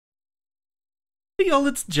Hey y'all,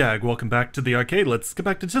 it's Jag. Welcome back to the arcade. Let's get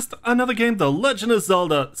back to just another game, The Legend of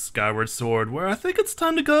Zelda Skyward Sword, where I think it's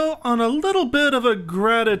time to go on a little bit of a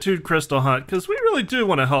gratitude crystal hunt, because we really do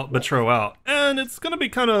want to help Batreaux out, and it's going to be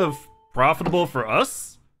kind of profitable for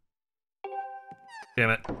us.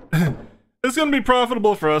 Damn it. It's going to be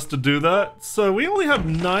profitable for us to do that, so we only have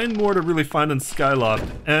 9 more to really find in Skyloft,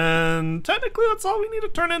 and technically that's all we need to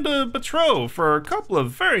turn into Batreaux for a couple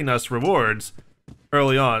of very nice rewards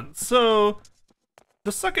early on. So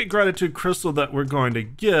the second gratitude crystal that we're going to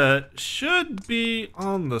get should be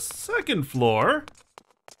on the second floor.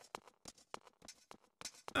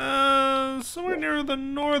 Somewhere near the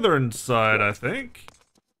northern side, I think.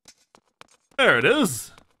 There it is.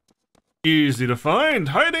 Easy to find,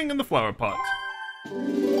 hiding in the flower pot.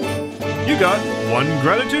 You got 1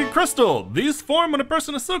 gratitude crystal. These form when a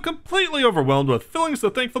person is so completely overwhelmed with feelings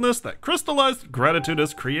of thankfulness that crystallized gratitude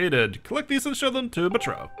is created. Collect these and show them to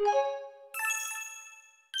Batreaux.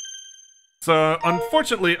 So,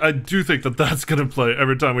 unfortunately, I do think that that's going to play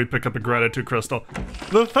every time we pick up a gratitude crystal.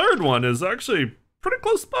 The third one is actually pretty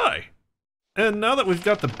close by. And now that we've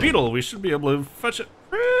got the beetle, we should be able to fetch it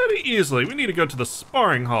pretty easily. We need to go to the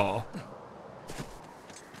sparring hall.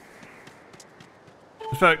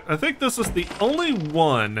 In fact, I think this is the only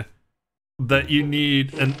one that you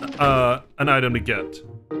need an item to get.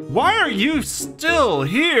 Why are you still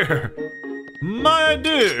here? My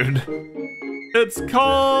dude! It's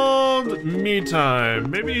called Me Time.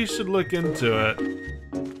 Maybe you should look into it.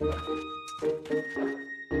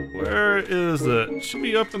 Where is it? It should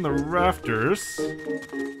be up in the rafters.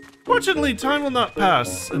 Fortunately, time will not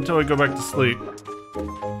pass until I go back to sleep.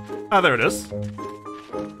 Ah, there it is.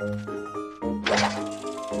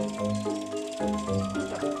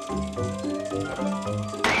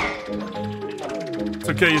 It's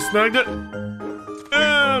okay, you snagged it.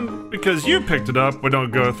 And because you picked it up, we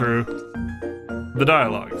don't go through the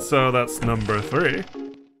dialogue. So that's number 3.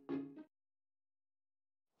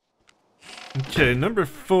 Okay, number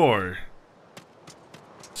 4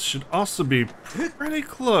 should also be pretty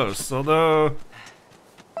close, although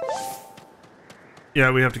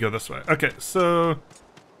yeah, we have to go this way. Okay, so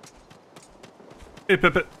hey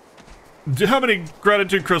Pippet, how many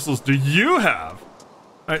gratitude crystals do you have?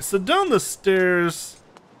 Alright, so down the stairs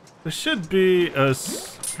there should be a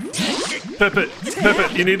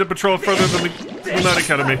Pippet, you need to patrol further than the Night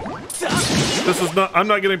Academy. This is not, I'm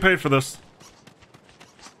not getting paid for this.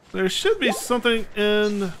 There should be something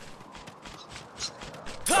in...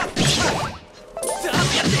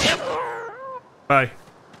 Bye.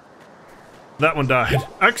 That one died.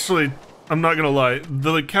 Actually, I'm not gonna lie,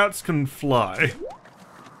 the cats can fly.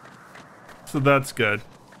 So that's good.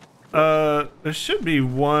 There should be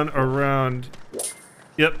one around...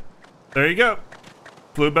 Yep, there you go.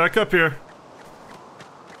 Flew back up here.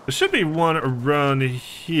 There should be one around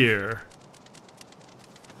here.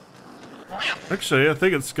 Actually, I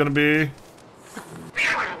think it's gonna be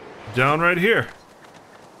down right here.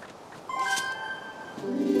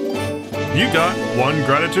 You got 1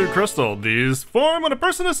 gratitude crystal. These form when a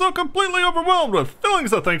person is so completely overwhelmed with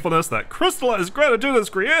feelings of thankfulness that crystallized gratitude is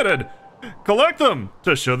created. Collect them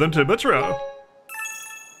to show them to Batreaux.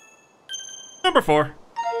 Number 4.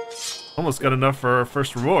 Almost got enough for our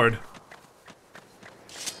first reward.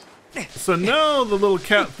 So now the little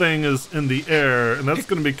cat thing is in the air, and that's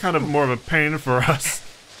going to be kind of more of a pain for us.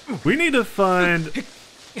 We need to find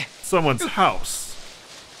someone's house.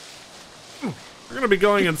 We're going to be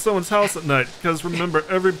going in someone's house at night, because remember,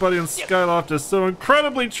 everybody in Skyloft is so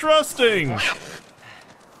incredibly trusting.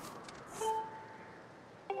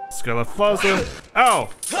 Skyloft Plaza. Ow!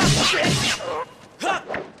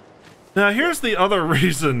 Now here's the other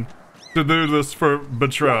reason to do this for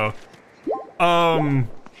Batreaux.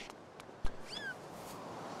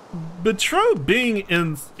 Batreaux being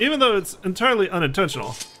in, even though it's entirely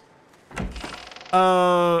unintentional,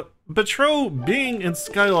 Batreaux being in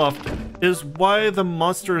Skyloft is why the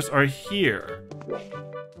monsters are here.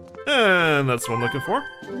 And that's what I'm looking for.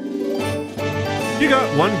 You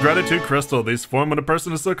got 1 gratitude crystal. These form when a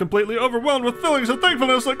person is so completely overwhelmed with feelings of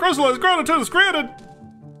thankfulness that crystallized gratitude is created.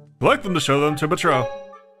 Collect them to show them to Batreaux.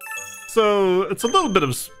 So, it's a little bit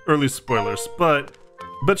of early spoilers, but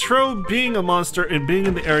Batreaux being a monster and being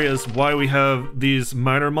in the area is why we have these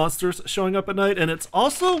minor monsters showing up at night, and it's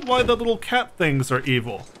also why the little cat things are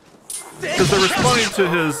evil. Because they're responding to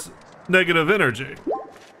his negative energy.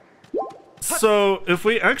 So, if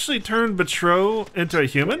we actually turn Batreaux into a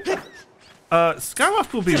human,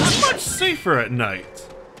 Skyloft will be much safer at night,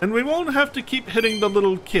 and we won't have to keep hitting the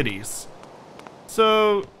little kitties.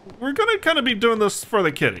 So, we're gonna kind of be doing this for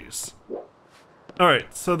the kitties.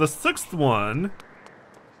 Alright, so the 6th one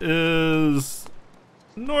is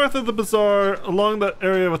north of the bazaar, along that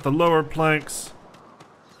area with the lower planks.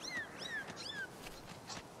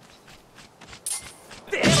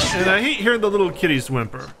 And I hate hearing the little kitties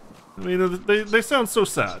whimper. I mean, they sound so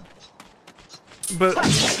sad. But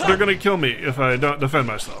they're gonna kill me if I don't defend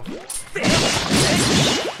myself.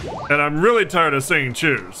 And I'm really tired of singing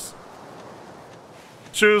choose.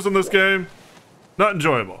 Choose in this game, not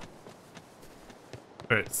enjoyable.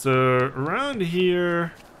 Alright, so around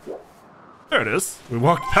here... There it is. We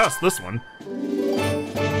walked past this one.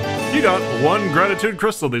 You got 1 gratitude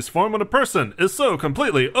crystal. These form when a person is so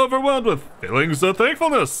completely overwhelmed with feelings of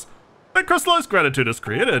thankfulness. A crystallized gratitude is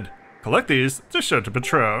created. Collect these to show to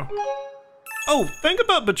Batreaux. Oh, think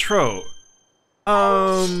about Batreaux.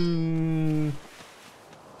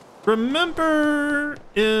 Remember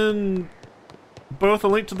in both A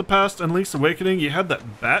Link to the Past and Link's Awakening, you had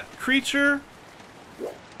that bat creature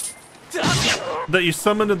that you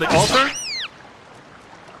summoned in the altar?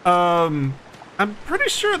 I'm pretty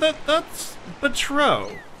sure that's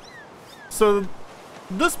Batreaux. So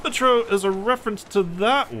this Batreaux is a reference to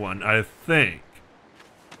that one, I think.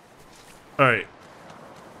 Alright.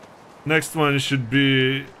 Next one should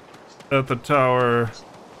be at the tower.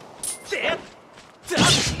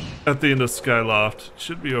 At the end of Skyloft.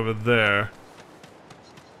 Should be over there.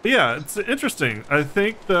 But yeah, it's interesting. I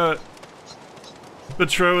think that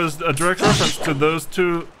Batreaux is a direct reference to those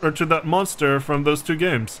two, or to that monster from those 2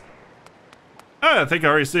 games. Ah, I think I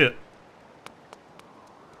already see it.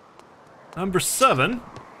 Number 7.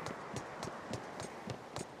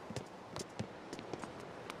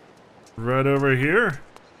 Right over here.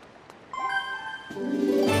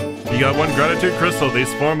 You got 1 gratitude crystal.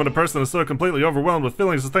 These form when a person is so completely overwhelmed with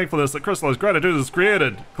feelings of thankfulness that crystallized gratitude is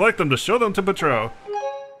created. Collect them to show them to Batreaux.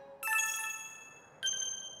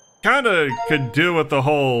 Kinda could do with the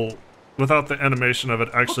whole, without the animation of it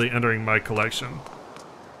actually entering my collection.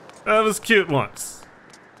 That was cute once.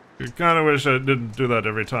 I kinda wish I didn't do that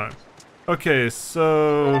every time. Okay,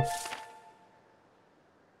 so...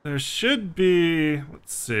 there should be...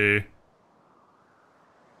 let's see.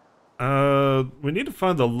 We need to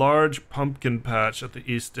find the large pumpkin patch at the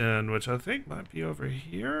east end, which I think might be over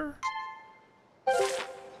here?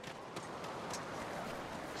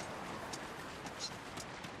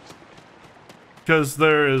 Because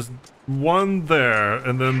there is 1 there,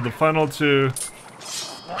 and then the final 2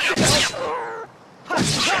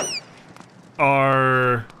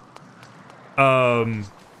 are...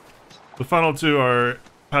 the final 2 are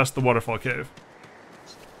past the waterfall cave.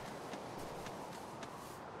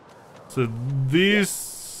 So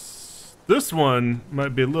this one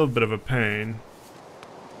might be a little bit of a pain.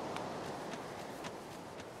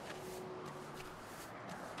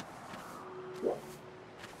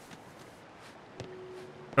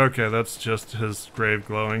 Okay, that's just his grave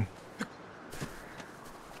glowing.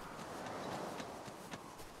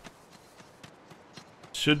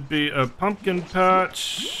 Should be a pumpkin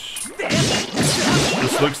patch.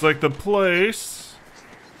 This looks like the place.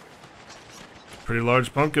 Pretty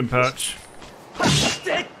large pumpkin patch.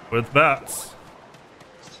 With bats.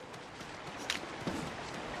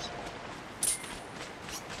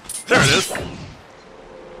 There it is.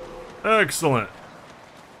 Excellent.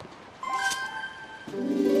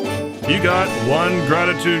 You got 1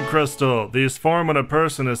 gratitude crystal. These form when a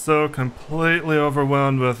person is so completely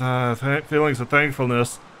overwhelmed with feelings of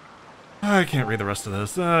thankfulness. I can't read the rest of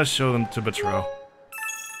this. Show them to Batreaux.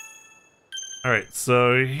 Alright,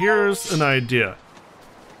 so here's an idea.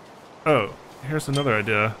 Oh, here's another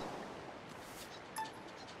idea.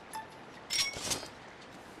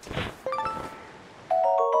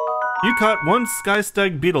 You caught 1 sky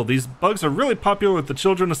stag beetle. These bugs are really popular with the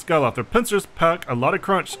children of Skyloft. Their pincers pack a lot of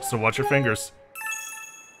crunch, so watch your fingers.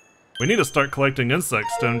 We need to start collecting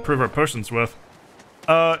insects to improve our potions with.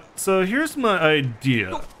 So here's my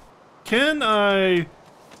idea. Can I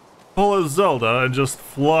pull a Zelda and just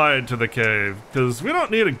fly to the cave? Because we don't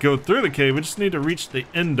need to go through the cave, we just need to reach the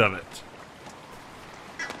end of it.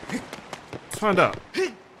 Let's find out.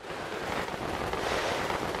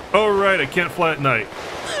 Oh right, I can't fly at night.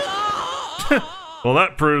 Well,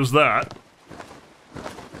 that proves that.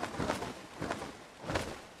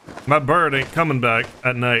 My bird ain't coming back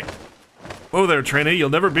at night. Whoa there, trainee.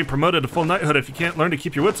 You'll never be promoted to full knighthood if you can't learn to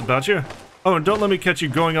keep your wits about you. Oh, and don't let me catch you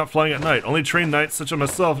going out flying at night. Only trained knights such as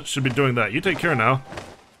myself should be doing that. You take care now.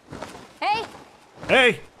 Hey!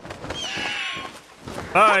 Hey!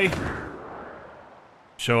 Bye!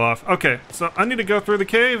 Show off. Okay, so I need to go through the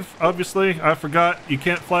cave. Obviously, I forgot you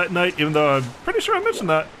can't fly at night, even though I'm pretty sure I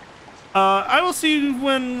mentioned that. I will see you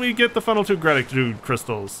when we get the final 2 gratitude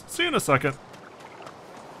crystals. See you in a second.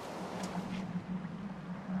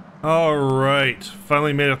 Alright,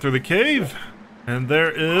 finally made it through the cave. And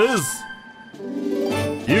there is...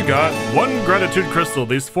 You got 1 gratitude crystal.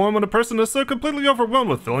 These form when a person is so completely overwhelmed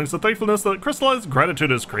with feelings of thankfulness that crystallized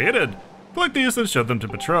gratitude is created. Collect these and show them to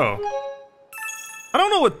Batreaux. I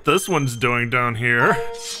don't know what this one's doing down here.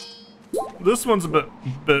 This one's a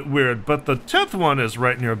bit weird, but the 10th one is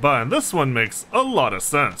right nearby, and this one makes a lot of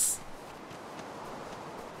sense.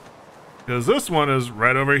 Because this one is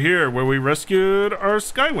right over here, where we rescued our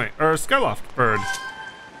Skyloft bird.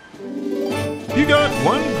 You got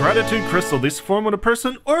 1 gratitude crystal. These form when a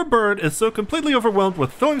person or bird is so completely overwhelmed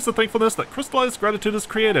with feelings of thankfulness that crystallized gratitude is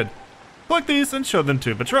created. Collect these and show them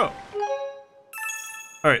to Batreaux.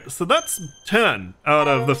 Alright, so that's 10 out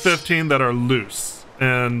of the 15 that are loose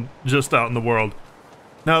and just out in the world.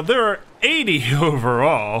 Now there are 80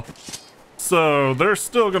 overall, so there's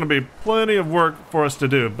still going to be plenty of work for us to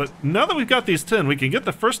do. But now that we've got these 10, we can get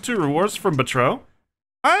the first 2 rewards from Batreaux.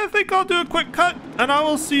 I think I'll do a quick cut, and I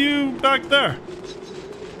will see you back there.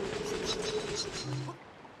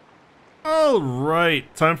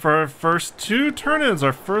 Alright, time for our first 2 turn-ins,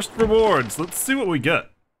 our first rewards. Let's see what we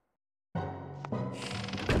get.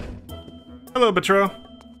 Hello, Batreaux.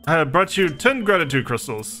 I have brought you 10 gratitude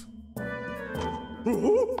crystals.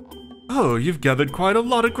 Oh, you've gathered quite a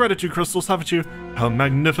lot of gratitude crystals, haven't you? How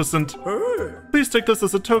magnificent. Please take this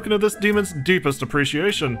as a token of this demon's deepest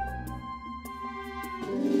appreciation.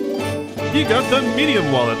 You got the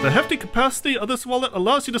medium wallet. The hefty capacity of this wallet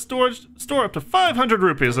allows you to store up to 500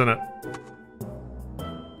 rupees in it.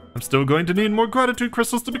 I'm still going to need more gratitude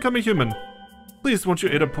crystals to become a human. Please, won't you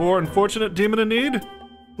aid a poor, unfortunate demon in need?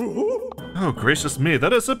 Oh, gracious me,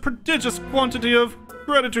 that is a prodigious quantity of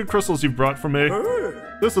gratitude crystals you've brought for me.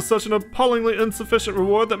 This is such an appallingly insufficient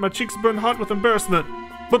reward that my cheeks burn hot with embarrassment.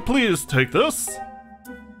 But please, take this.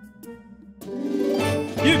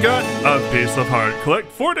 You got a piece of heart. Collect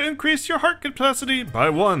 4 to increase your heart capacity by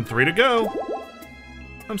 1. 3 to go.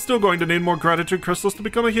 I'm still going to need more gratitude crystals to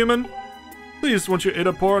become a human. Please, won't you aid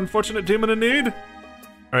a poor, unfortunate demon in need?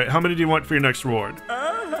 Alright, how many do you want for your next reward?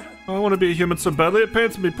 I want to be a human so badly it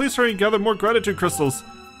pains me. Please hurry and gather more gratitude crystals.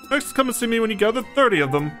 Next, come and see me when you gather 30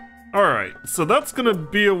 of them. Alright, so that's gonna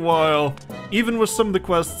be a while, even with some of the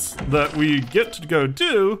quests that we get to go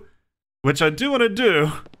do, which I do want to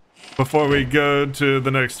do before we go to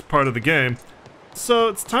the next part of the game. So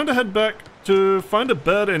it's time to head back to find a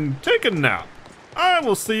bed and take a nap. I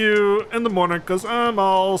will see you in the morning because I'm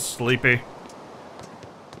all sleepy.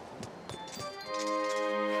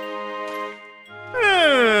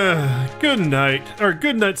 Good night, or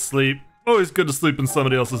good night's sleep. Always good to sleep in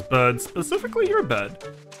somebody else's bed, specifically your bed.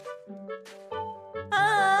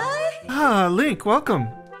 Ah, Link, welcome.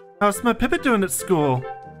 How's my Pipit doing at school?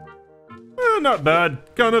 Not bad.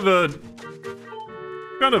 Kind of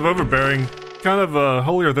overbearing. Kind of a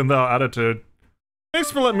holier-than-thou attitude.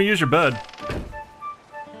 Thanks for letting me use your bed.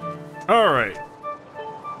 Alright.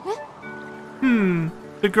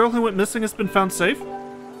 The girl who went missing has been found safe?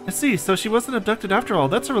 I see, so she wasn't abducted after all.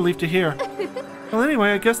 That's a relief to hear. Well, anyway,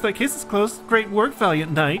 I guess that case is closed. Great work,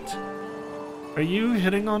 Valiant Knight. Are you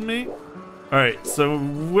hitting on me? Alright, so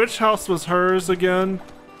which house was hers again?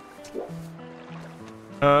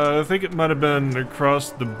 I think it might have been across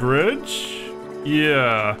the bridge?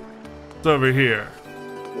 Yeah, it's over here.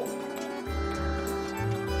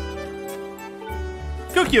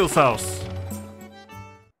 Cookie's house!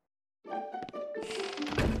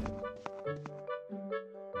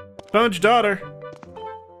 Found your daughter.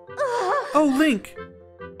 Oh, Link!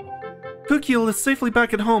 Cookiel is safely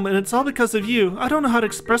back at home, and it's all because of you. I don't know how to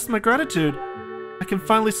express my gratitude. I can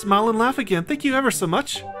finally smile and laugh again. Thank you ever so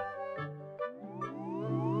much.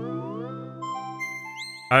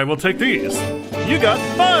 I will take these. You got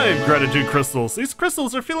 5 gratitude crystals. These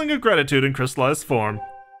crystals are feeling of gratitude in crystallized form.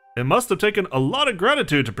 It must have taken a lot of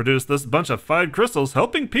gratitude to produce this bunch of 5 crystals.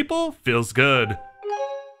 Helping people feels good.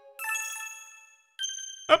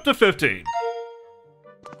 Up to 15.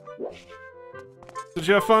 Did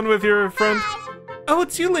you have fun with your friend? Oh,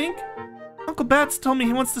 it's you, Link. Uncle Bats told me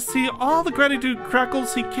he wants to see all the gratitude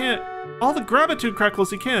crackles he can. All the gratitude crackles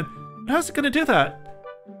he can. But how's he gonna do that?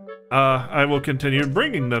 I will continue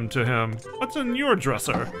bringing them to him. What's in your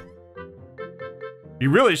dresser? You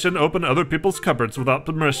really shouldn't open other people's cupboards without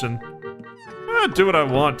permission. Do what I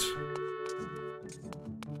want.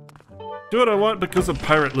 Do what I want because a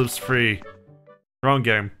pirate lives free. Wrong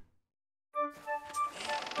game.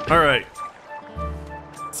 Alright.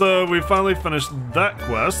 So we finally finished that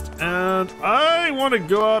quest, and I want to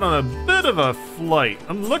go out on a bit of a flight.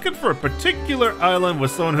 I'm looking for a particular island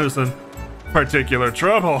with someone who's in particular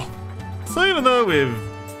trouble. So even though we've...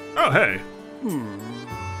 Oh, hey.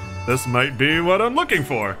 This might be what I'm looking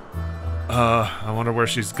for. I wonder where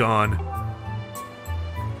she's gone.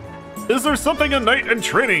 Is there something a knight in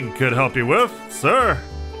training could help you with, sir?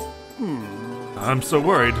 I'm so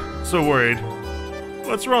worried, so worried.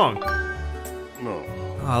 What's wrong?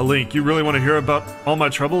 No. Link, you really want to hear about all my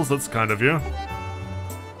troubles? That's kind of you.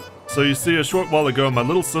 So you see, a short while ago, my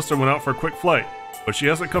little sister went out for a quick flight, but she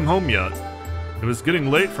hasn't come home yet. It was getting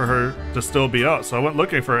late for her to still be out, so I went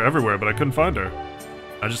looking for her everywhere, but I couldn't find her.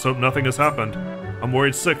 I just hope nothing has happened. I'm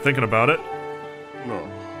worried sick thinking about it. No.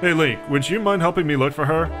 Hey Link, would you mind helping me look for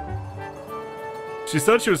her? She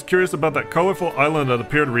said she was curious about that colorful island that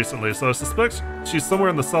appeared recently, so I suspect she's somewhere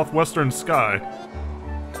in the southwestern sky.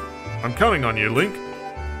 I'm counting on you, Link.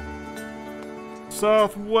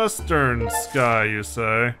 Southwestern sky, you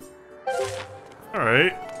say?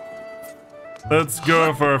 Alright. Let's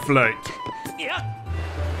go for a flight.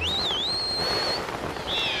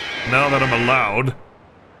 Now that I'm allowed.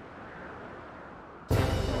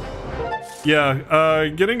 Yeah,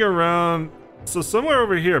 getting around... So somewhere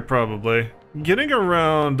over here, probably. Getting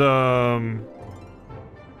around,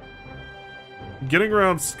 getting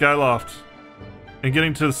around Skyloft. And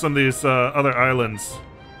getting to some of these, other islands.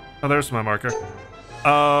 Oh, there's my marker.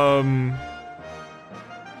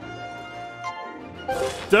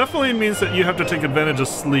 Definitely means that you have to take advantage of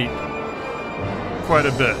sleep. Quite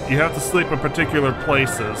a bit. You have to sleep in particular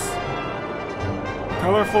places.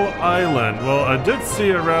 Colorful island. Well, I did see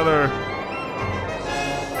a rather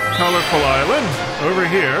colorful island over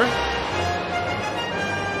here.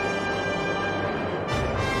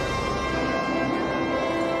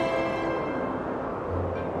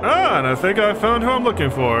 Ah, and I think I found who I'm looking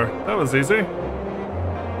for. That was easy.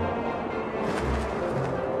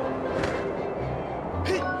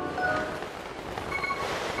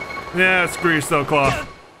 Yeah, screw you, Cloth.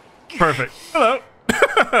 Perfect. Hello.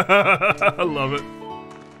 I love it.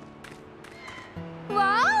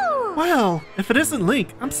 Wow! Well, if it isn't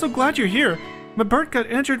Link, I'm so glad you're here. My bird got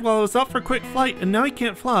injured while I was out for a quick flight, and now he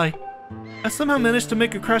can't fly. I somehow managed to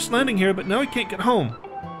make a crash landing here, but now he can't get home.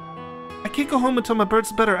 I can't go home until my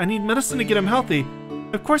bird's better. I need medicine to get him healthy.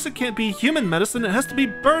 Of course it can't be human medicine, it has to be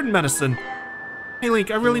bird medicine. Hey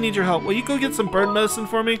Link, I really need your help. Will you go get some bird medicine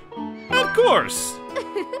for me? Of course!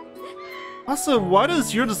 Also, why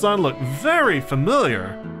does your design look very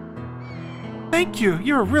familiar? Thank you,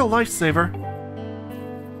 you're a real lifesaver.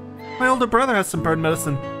 My older brother has some bird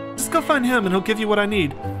medicine. Just go find him and he'll give you what I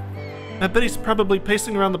need. I bet he's probably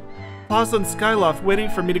pacing around the plaza in Skyloft waiting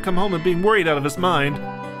for me to come home and being worried out of his mind.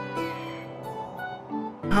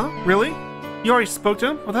 Huh? Really? You already spoke to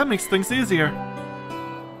him? Well, that makes things easier.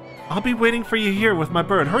 I'll be waiting for you here with my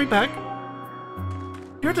bird. Hurry back.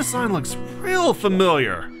 Your design looks real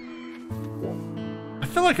familiar. I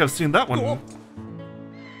feel like I've seen that one.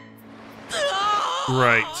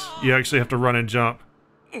 Right. You actually have to run and jump.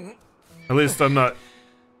 At least I'm not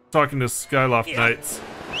talking to Skyloft Knights.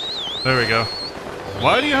 There we go.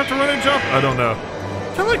 Why do you have to run and jump? I don't know.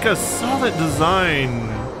 I feel like I saw that design...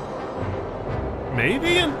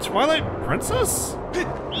 maybe in Twilight Princess?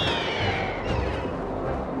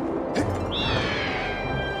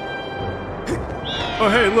 Oh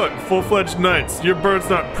hey, look, full-fledged knights. Your bird's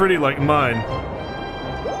not pretty like mine.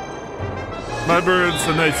 My bird's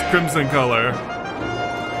a nice crimson color.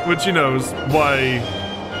 Which, you know, is why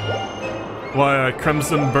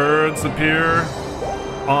crimson birds appear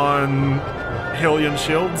on Hylian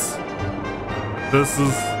shields. This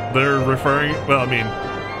is, they're referring, well, I mean,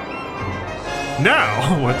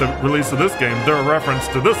 now, with the release of this game, they're a reference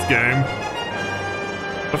to this game.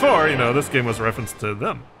 Before, you know, this game was a reference to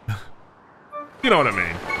them. You know what I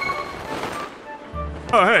mean.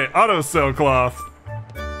 Oh, hey, auto cell cloth.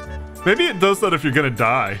 Maybe it does that if you're gonna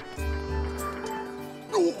die.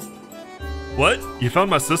 What? You found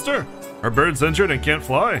my sister? Her bird's injured and can't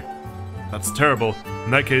fly? That's terrible.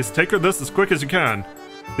 In that case, take her this as quick as you can.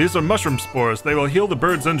 These are mushroom spores. They will heal the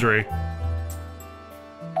bird's injury.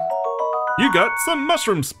 You got some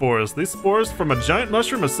mushroom spores. These spores from a giant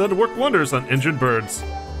mushroom are said to work wonders on injured birds.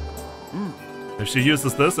 If she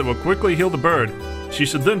uses this, it will quickly heal the bird. She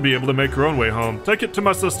should then be able to make her own way home. Take it to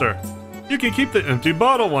my sister. You can keep the empty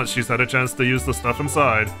bottle once she's had a chance to use the stuff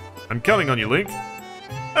inside. I'm counting on you, Link.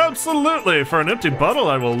 Absolutely! For an empty bottle,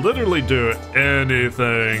 I will literally do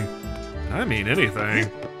anything. I mean anything.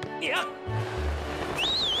 Yeah.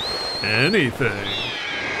 Anything.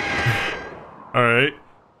 Alright.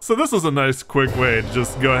 So this is a nice quick way to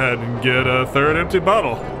just go ahead and get a third empty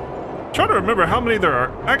bottle. Try to remember how many there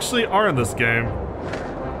actually are in this game.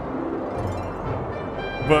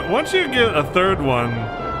 But once you get a third one,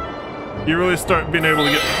 you really start being able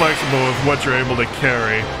to get flexible with what you're able to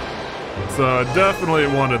carry. So I definitely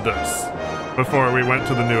wanted this before we went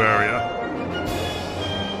to the new area.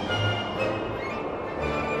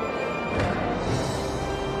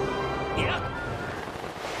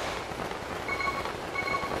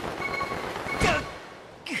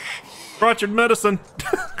 Brought your medicine.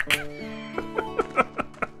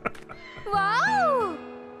 Wow!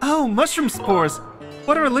 Oh, mushroom spores!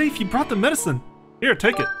 What a relief, you brought the medicine. Here,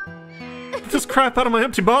 take it. Get this crap out of my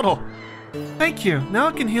empty bottle. Thank you. Now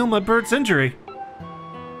I can heal my bird's injury.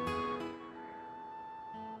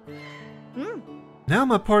 Now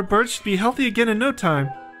my poor bird should be healthy again in no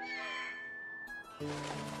time.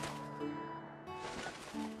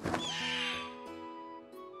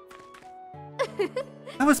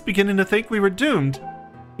 I was beginning to think we were doomed.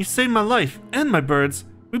 You saved my life and my bird's.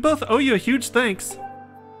 We both owe you a huge thanks.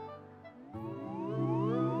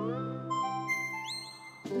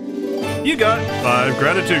 You got 5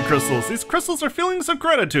 gratitude crystals. These crystals are feelings of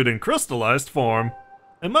gratitude in crystallized form.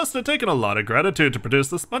 It must have taken a lot of gratitude to produce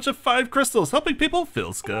this bunch of 5 crystals. Helping people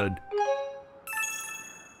feels good.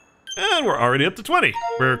 And we're already up to 20.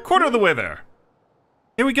 We're a quarter of the way there.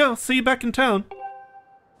 Here we go. See you back in town.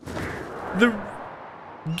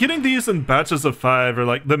 Getting these in batches of 5 are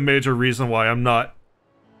like the major reason why I'm not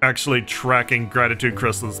actually tracking gratitude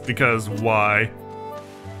crystals, because why?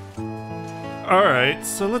 Alright,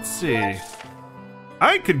 so let's see.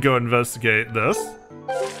 I could go investigate this.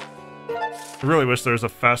 I really wish there was a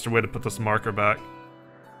faster way to put this marker back.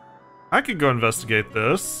 I could go investigate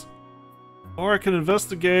this. Or I can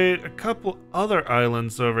investigate a couple other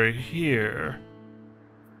islands over here.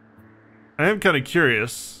 I am kind of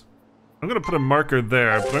curious. I'm gonna put a marker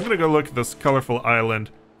there, but I'm gonna go look at this colorful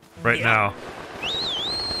island right now.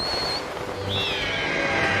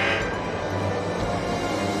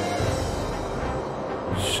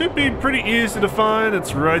 Should be pretty easy to find.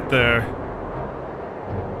 It's right there.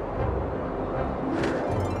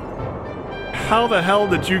 How the hell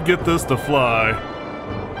did you get this to fly?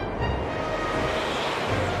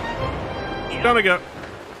 Down I go.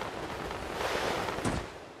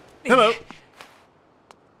 Hello.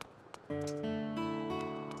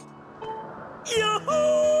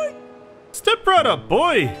 Step right up,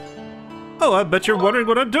 boy. Oh, I bet you're wondering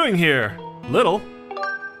what I'm doing here. Little.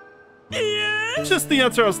 Just the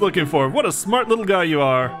answer I was looking for. What a smart little guy you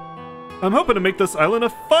are. I'm hoping to make this island a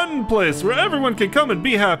fun place where everyone can come and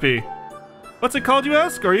be happy. What's it called, you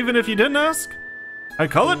ask? Or even if you didn't ask? I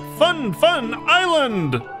call it Fun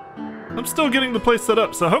Island. I'm still getting the place set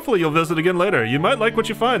up, so hopefully you'll visit again later. You might like what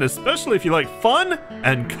you find, especially if you like fun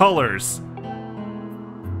and colors.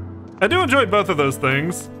 I do enjoy both of those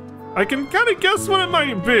things. I can kind of guess what it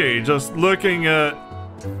might be, just looking at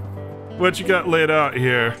what you got laid out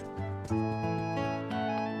here.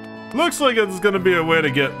 Looks like it's gonna be a way to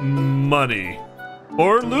get money.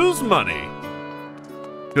 Or lose money.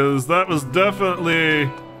 Because that was definitely...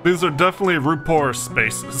 These are definitely Rupor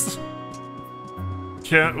spaces.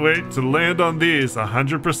 Can't wait to land on these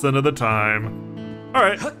 100% of the time.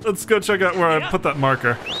 Alright, let's go check out where I put that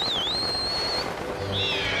marker.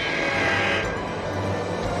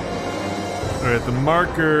 Alright, the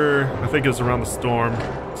marker, I think, is around the storm.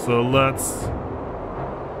 So let's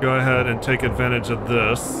go ahead and take advantage of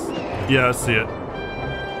this. Yeah, I see it.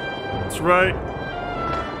 It's right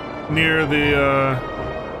near the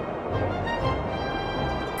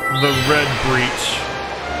red breach.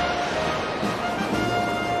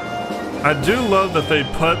 I do love that they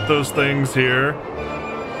put those things here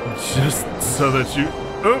just so that you...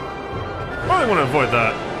 Oh! Probably want to avoid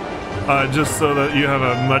that. Just so that you have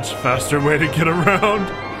a much faster way to get around.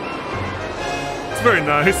 It's very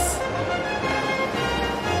nice.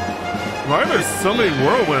 Why are there so many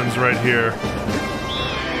whirlwinds right here?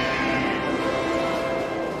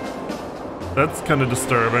 That's kind of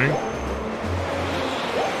disturbing.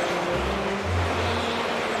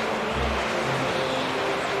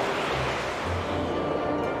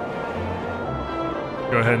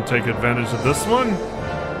 Go ahead and take advantage of this one.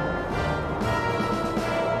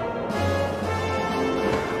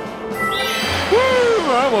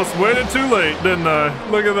 Woo! I almost waited too late, didn't I?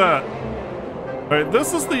 Look at that. Alright,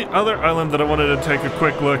 this is the other island that I wanted to take a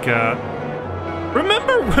quick look at.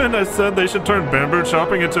 Remember when I said they should turn bamboo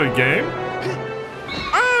chopping into a game?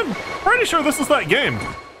 I'm pretty sure this is that game.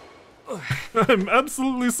 I'm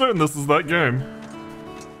absolutely certain this is that game.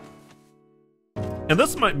 And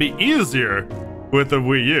this might be easier with the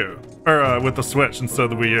Wii U. Or with the Switch instead of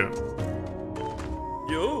the Wii U.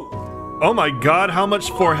 Yo. Oh my god, how much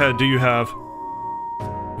forehead do you have?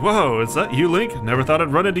 Whoa, is that you, Link? Never thought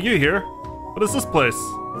I'd run into you here. What is this place?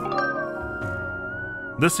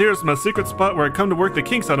 This here is my secret spot where I come to work the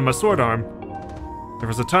kinks out of my sword arm. There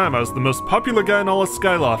was a time I was the most popular guy in all of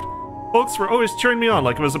Skyloft. Folks were always cheering me on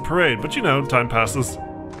like it was a parade, but you know, time passes.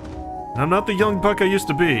 I'm not the young buck I used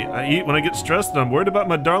to be. I eat when I get stressed and I'm worried about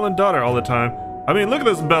my darling daughter all the time. I mean, look at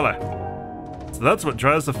this belly. So that's what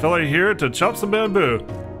drives the fella here to chop some bamboo.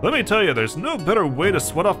 Let me tell you, there's no better way to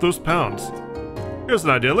sweat off those pounds. Here's an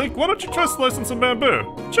idea, Link. Why don't you try slicing some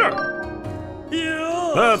bamboo? Sure.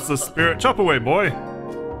 Yeah. That's the spirit. Chop away, boy.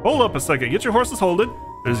 Hold up a second. Get your horses holded.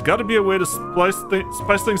 There's got to be a way to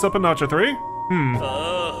spice things up a notch or three.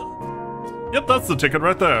 Yep, that's the ticket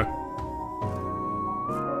right there.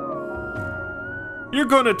 You're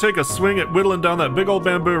going to take a swing at whittling down that big old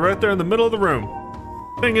bamboo right there in the middle of the room.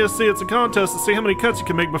 Thing is, see, it's a contest to see how many cuts you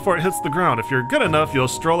can make before it hits the ground. If you're good enough, you'll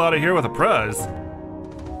stroll out of here with a prize.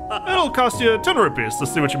 It'll cost you 10 rupees to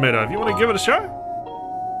see what you're made of. You want to give it a shot?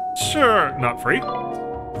 Sure, not free.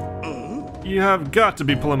 You have got to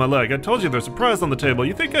be pulling my leg. I told you there's a prize on the table.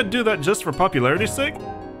 You think I'd do that just for popularity's sake?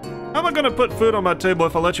 How am I gonna put food on my table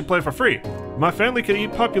if I let you play for free? If my family could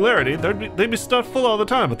eat popularity, they'd be stuffed full all the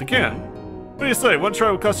time, but they can't. What do you say? One try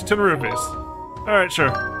would cost you 10 rupees. Alright, sure.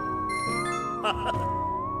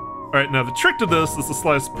 Alright, now the trick to this is to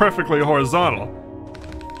slice perfectly horizontal.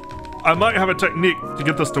 I might have a technique to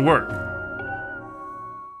get this to work.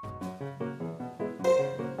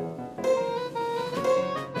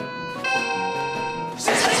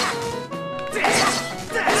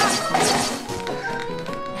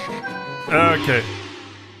 Okay.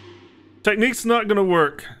 Technique's not gonna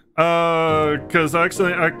work. Cause I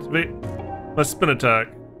accidentally activate my spin attack.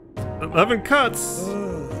 11 cuts.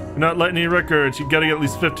 You're not letting any records. You gotta get at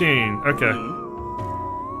least 15. Okay.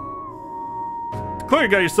 Clear, you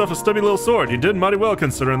got yourself a stubby little sword. You did mighty well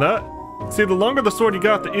considering that. See, the longer the sword you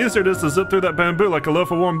got, the easier it is to zip through that bamboo like a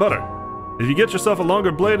loaf of warm butter. If you get yourself a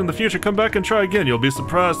longer blade in the future, come back and try again. You'll be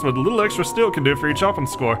surprised what a little extra steel can do for your chopping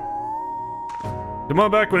score. Come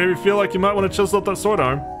on back whenever you feel like you might want to chisel up that sword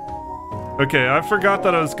arm. Okay, I forgot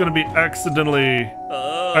that I was going to be accidentally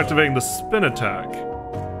activating the spin attack.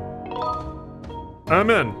 I'm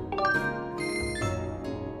in.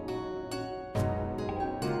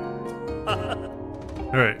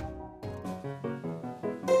 Alright.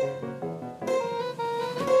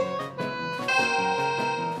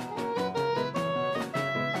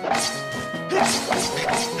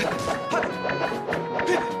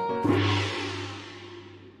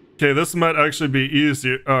 Okay, this might actually be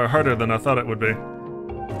easier, or harder than I thought it would be.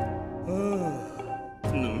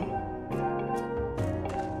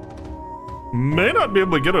 May not be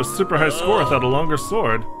able to get a super high score without a longer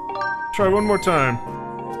sword. Try one more time.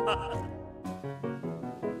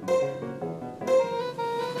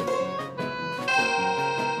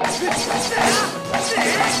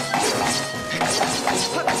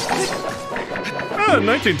 Ah,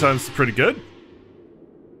 19 times is pretty good.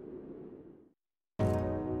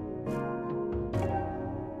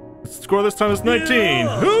 Score this time is 19.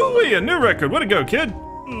 Hoo-wee, a new record. Way to go, kid.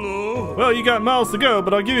 No. Well, you got miles to go,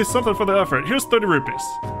 but I'll give you something for the effort. Here's 30 rupees.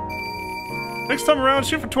 Next time around,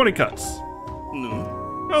 shoot for 20 cuts.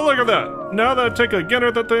 No. Oh, look at that. Now that I take a gander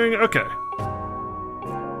at that thing, okay.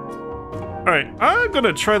 Alright, I'm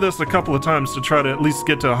gonna try this a couple of times to try to at least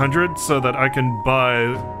get to 100 so that I can buy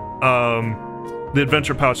the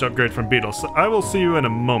adventure pouch upgrade from Beetle. So I will see you in a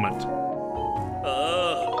moment.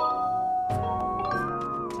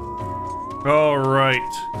 Alright.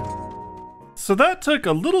 So that took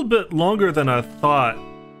a little bit longer than I thought.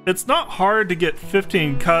 It's not hard to get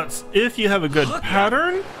 15 cuts if you have a good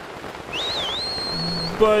pattern,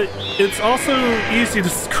 but it's also easy to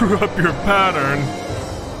screw up your pattern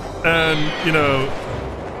and, you know,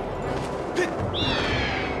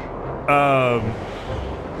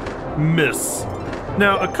 miss.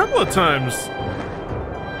 Now, a couple of times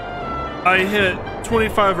I hit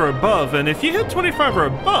 25 or above, and if you hit 25 or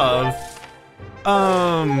above,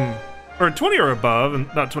 or 20 or above, and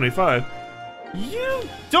not 25, you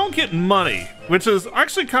don't get money, which is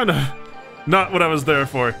actually kind of not what I was there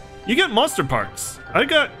for. You get monster parts. I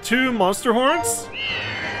got 2 monster horns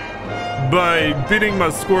by beating my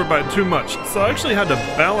score by too much, so I actually had to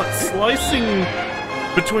balance slicing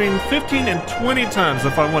between 15 and 20 times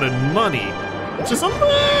if I wanted money, which is a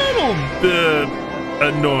little bit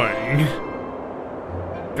annoying.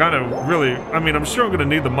 Kind of really, I mean, I'm sure I'm gonna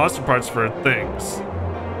need the monster parts for things,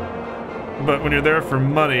 but when you're there for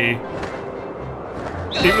money,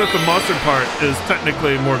 even if the monster part is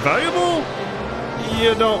technically more valuable,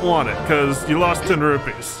 you don't want it because you lost 10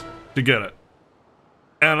 rupees to get it.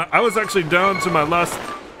 And I was actually down to my last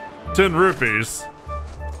 10 rupees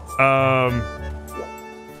and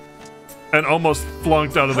almost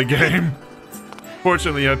flunked out of the game.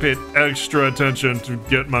 Fortunately, I paid extra attention to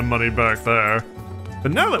get my money back there.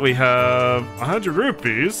 But now that we have 100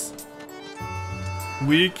 rupees,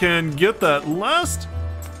 we can get that last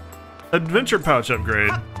adventure pouch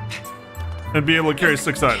upgrade and be able to carry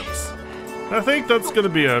 6 items. I think that's going to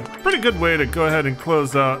be a pretty good way to go ahead and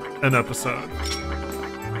close out an episode.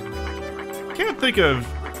 Can't think of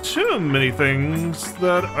too many things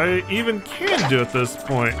that I even can do at this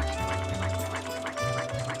point.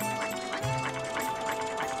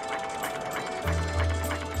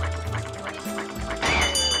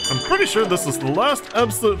 I'm pretty sure this is the last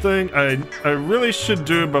absolute thing I really should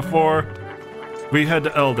do before we head to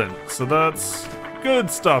Eldin, so that's a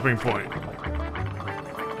good stopping point.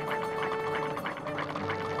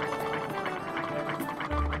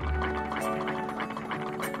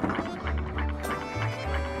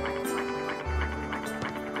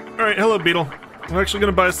 Alright, hello Beetle. I'm actually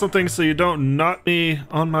gonna buy something so you don't knot me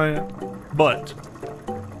on my butt.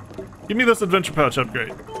 Give me this adventure pouch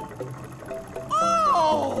upgrade.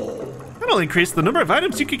 That'll increase the number of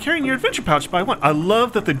items you can carry in your adventure pouch by 1. I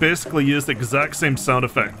love that they basically use the exact same sound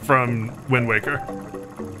effect from Wind Waker.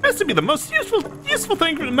 Has to be the most useful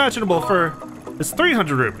thing imaginable for it's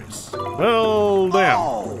 300 rupees. Well,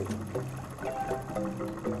 damn.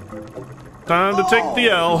 Time to take the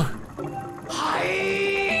L.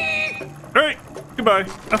 Alright, goodbye.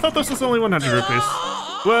 I thought this was only 100 rupees.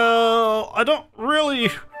 Well, I don't really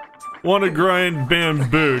want to grind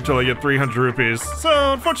bamboo till I get 300 rupees.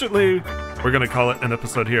 So, unfortunately, we're gonna call it an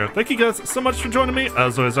episode here. Thank you guys so much for joining me.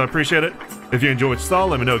 As always, I appreciate it. If you enjoyed what you saw,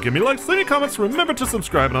 let me know. Give me likes, leave me comments. Remember to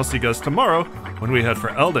subscribe, and I'll see you guys tomorrow when we head for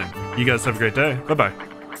Eldin. You guys have a great day. Bye-bye.